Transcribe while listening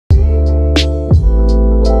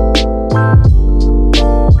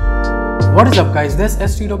What is up guys, this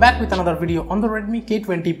is Tito back with another video on the Redmi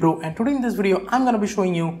K20 Pro, and today in this video I'm going to be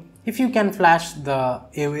showing you if you can flash the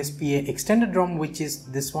AOSPA extended ROM, which is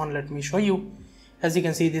this one. Let me show you. As you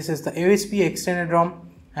can see, this is the AOSPA extended ROM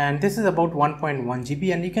and this is about 1.1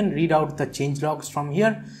 GB, and you can read out the change logs from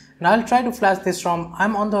here. And I'll try to flash this ROM.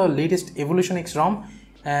 I'm on the latest Evolution X ROM.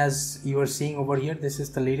 As you are seeing over here, this is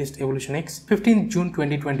the latest Evolution X 15th June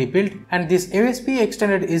 2020 build, and this AOSPA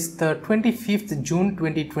extended is the 25th June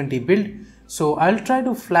 2020 build. So I'll try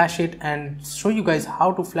to flash it and show you guys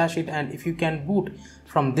how to flash it and if you can boot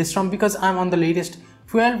from this ROM, because I'm on the latest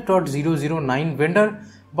 12.009 vendor.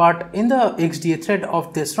 But in the XDA thread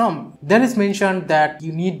of this ROM, there is mentioned that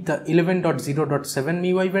you need the 11.0.7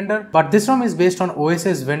 MIUI vendor, but this ROM is based on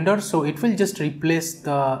OSS vendor, so it will just replace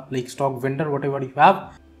the stock vendor whatever you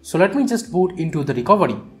have. So let me just boot into the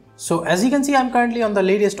recovery. So as you can see, I'm currently on the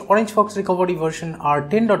latest Orange Fox recovery version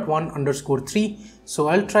R10.1_3. So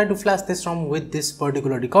I'll try to flash this ROM with this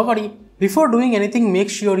particular recovery. Before doing anything, make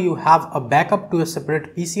sure you have a backup to a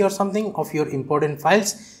separate PC or something of your important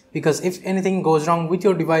files, because if anything goes wrong with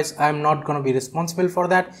your device, I'm not going to be responsible for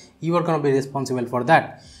that. You are going to be responsible for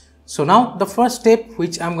that. So now the first step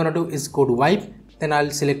which I'm going to do is go to wipe. Then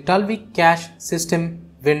I'll select Dalvik, cache, system,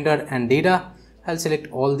 vendor and data. I'll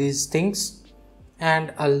select all these things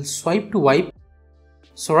and I'll swipe to wipe.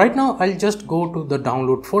 So right now I'll just go to the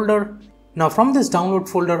download folder. Now from this download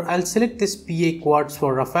folder, I'll select this PA Quartz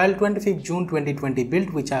for Rafael 25th June 2020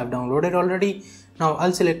 build, which I have downloaded already. Now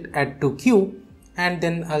I'll select add to queue. And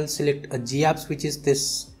then I'll select a GApps, which is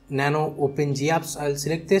this Nano Open GApps. I'll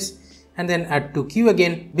select this and then add to queue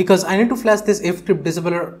again, because I need to flash this fcrypt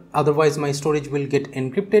disablr, otherwise my storage will get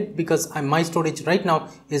encrypted, because my storage right now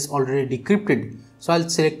is already decrypted. So I'll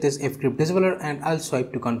select this fcrypt disablr and I'll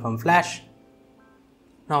swipe to confirm flash.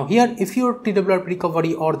 Now here, if your TWRP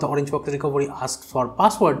recovery or the Orange Fox recovery asks for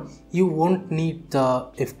password, you won't need the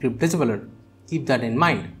fcrypt disablr. Keep that in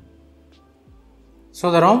mind. So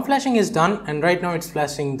the ROM flashing is done, and right now it's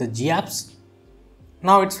flashing the GApps.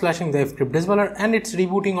 Now it's flashing the fcrypt disablr and it's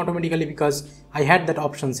rebooting automatically, because I had that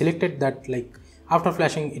option selected that after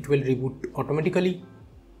flashing it will reboot automatically.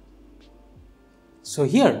 So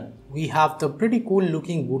here we have the pretty cool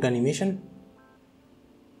looking boot animation.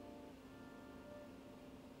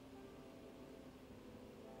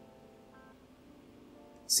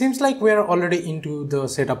 Seems like we are already into the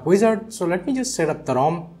setup wizard. So let me just set up the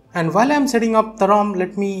ROM. And while I'm setting up the ROM,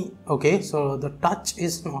 so the touch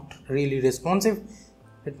is not really responsive.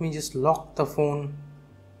 Let me just lock the phone.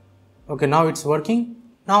 Okay, now it's working.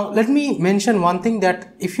 Now let me mention one thing,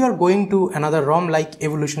 that if you are going to another ROM like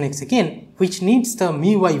Evolution X again, which needs the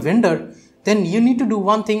MIUI vendor, then you need to do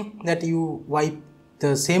one thing, that you wipe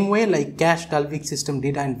the same way, like cache, Dalvik, system,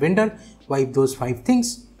 data and vendor, wipe those 5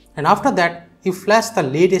 things. And after that, you flash the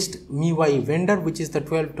latest MIUI vendor, which is the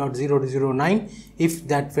 12.009. If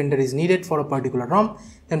that vendor is needed for a particular ROM,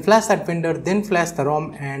 then flash that vendor, then flash the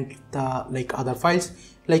ROM and the other files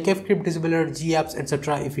like fcrypt disablr, GApps,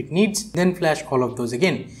 etc. if it needs, then flash all of those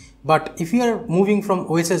again. But if you are moving from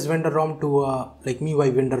OSS vendor ROM to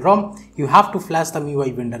MIUI vendor ROM, you have to flash the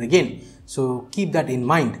MIUI vendor again. So keep that in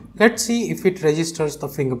mind. Let's see if it registers the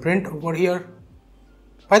fingerprint over here.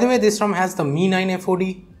 By the way, this ROM has the Mi9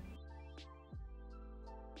 FOD.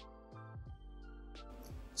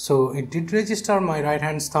 So it did register my right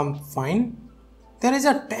hand thumb fine. There is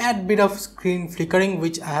a tad bit of screen flickering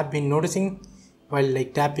which I have been noticing while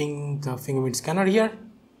tapping the fingerprint scanner here,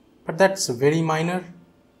 but that's very minor.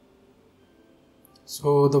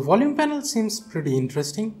 So the volume panel seems pretty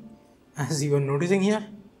interesting, as you are noticing here.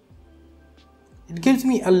 It gives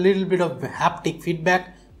me a little bit of haptic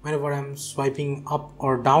feedback whenever I'm swiping up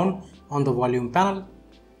or down on the volume panel.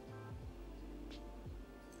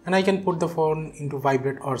 And I can put the phone into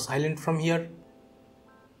vibrate or silent from here.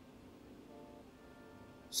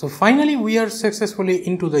 So finally we are successfully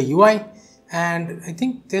into the UI, and I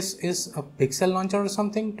think this is a pixel launcher or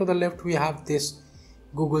something. To the left we have this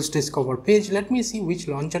Google's Discover page. Let me see which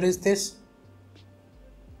launcher is this.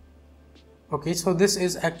 Okay, so this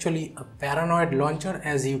is actually a Paranoid launcher,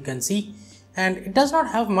 as you can see, and it does not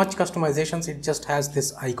have much customizations. It just has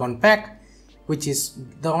this icon pack, which is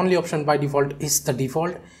the only option by default is the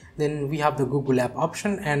default. Then we have the Google app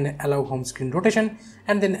option and allow home screen rotation,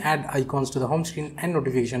 and then add icons to the home screen and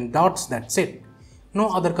notification dots. That's it. No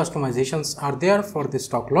other customizations are there for the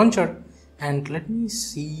stock launcher. And let me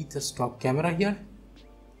see the stock camera here.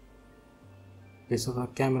 Okay, so the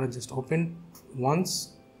camera just opened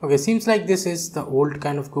once. Okay, seems like this is the old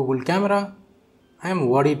kind of Google camera. I am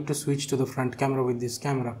worried to switch to the front camera with this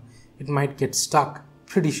camera. It might get stuck,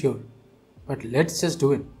 pretty sure. But let's just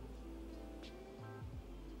do it.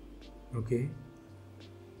 Okay,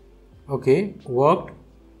 worked.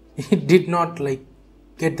 It did not like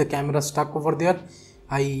get the camera stuck over there.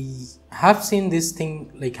 I have seen this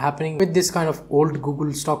thing like happening with this kind of old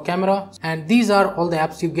Google stock camera, and these are all the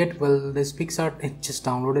apps you get. Well, this PixArt, it just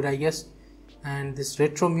downloaded, I guess, and this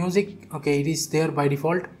retro music, okay, it is there by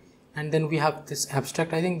default. And then we have this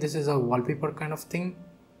abstract. I think this is a wallpaper kind of thing.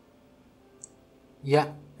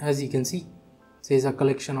 Yeah, as you can see, it says a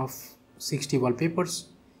collection of 60 wallpapers,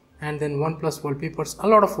 and then OnePlus wallpapers. A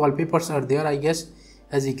lot of wallpapers are there, I guess,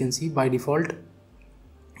 as you can see by default.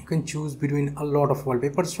 You can choose between a lot of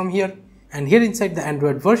wallpapers from here. And here inside the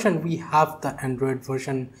Android version, we have the Android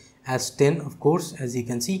version as 10, of course, as you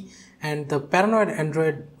can see. And the paranoid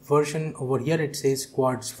Android version over here, it says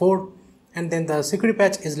Quartz 4. And then the security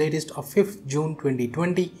patch is latest of 5th June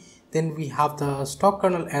 2020. Then we have the stock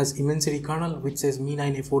kernel as Immensity kernel, which says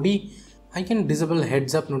Mi9 FOD. I can disable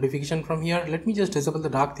heads up notification from here. Let me just disable the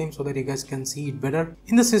dark theme so that you guys can see it better.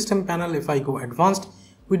 In the system panel, if I go advanced,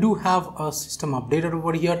 we do have a system updater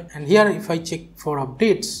over here. And here if I check for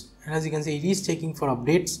updates, and as you can see, it is checking for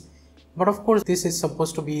updates. But of course, this is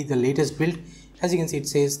supposed to be the latest build. As you can see, it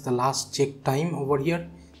says the last check time over here.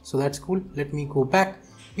 So that's cool. Let me go back.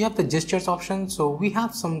 We have the gestures option. So we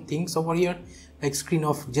have some things over here like screen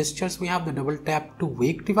off gestures. We have the double tap to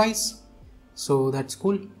wake device. So that's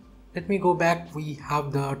cool. Let me go back. We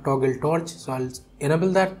have the toggle torch. So I'll enable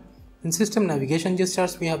that. In system navigation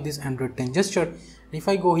gestures, we have this Android 10 gesture. And if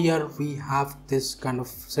I go here, we have this kind of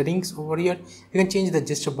settings over here. You can change the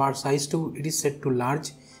gesture bar size to, it is set to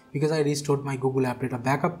large because I restored my Google App Data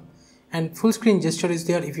backup. And full screen gesture is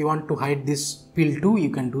there. If you want to hide this pill too, you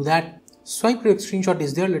can do that. Swipe to screenshot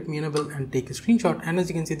is there. Let me enable and take a screenshot. And as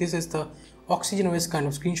you can see, this is the Oxygen OS kind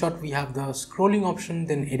of screenshot. We have the scrolling option,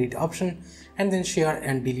 then edit option, and then share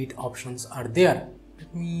and delete options are there.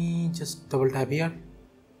 Let me just double tap here.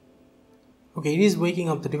 Okay, it is waking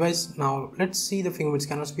up the device. Now let's see the fingerprint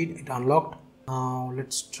scanner speed. It unlocked. Now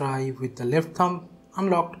let's try with the left thumb.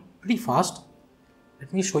 Unlocked pretty fast.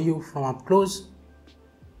 Let me show you from up close.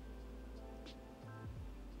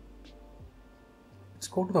 Let's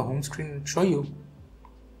go to the home screen and show you.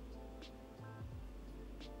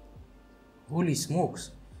 Holy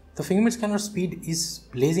smokes, the fingerprint scanner speed is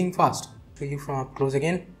blazing fast. Show you from up close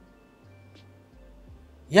again.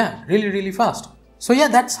 Yeah, really fast. So yeah,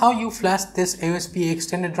 that's how you flash this AOSPA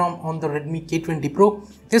extended ROM on the Redmi K20 Pro.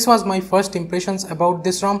 This was my first impressions about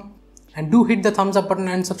this ROM. And do hit the thumbs up button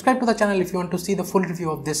and subscribe to the channel if you want to see the full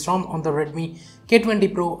review of this ROM on the Redmi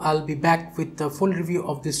K20 Pro. I'll be back with the full review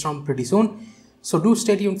of this ROM pretty soon. So do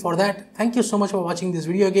stay tuned for that. Thank you so much for watching this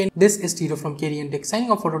video again. This is Tito from KDN Tech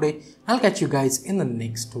signing off for today. I'll catch you guys in the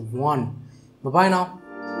next one. Bye bye now.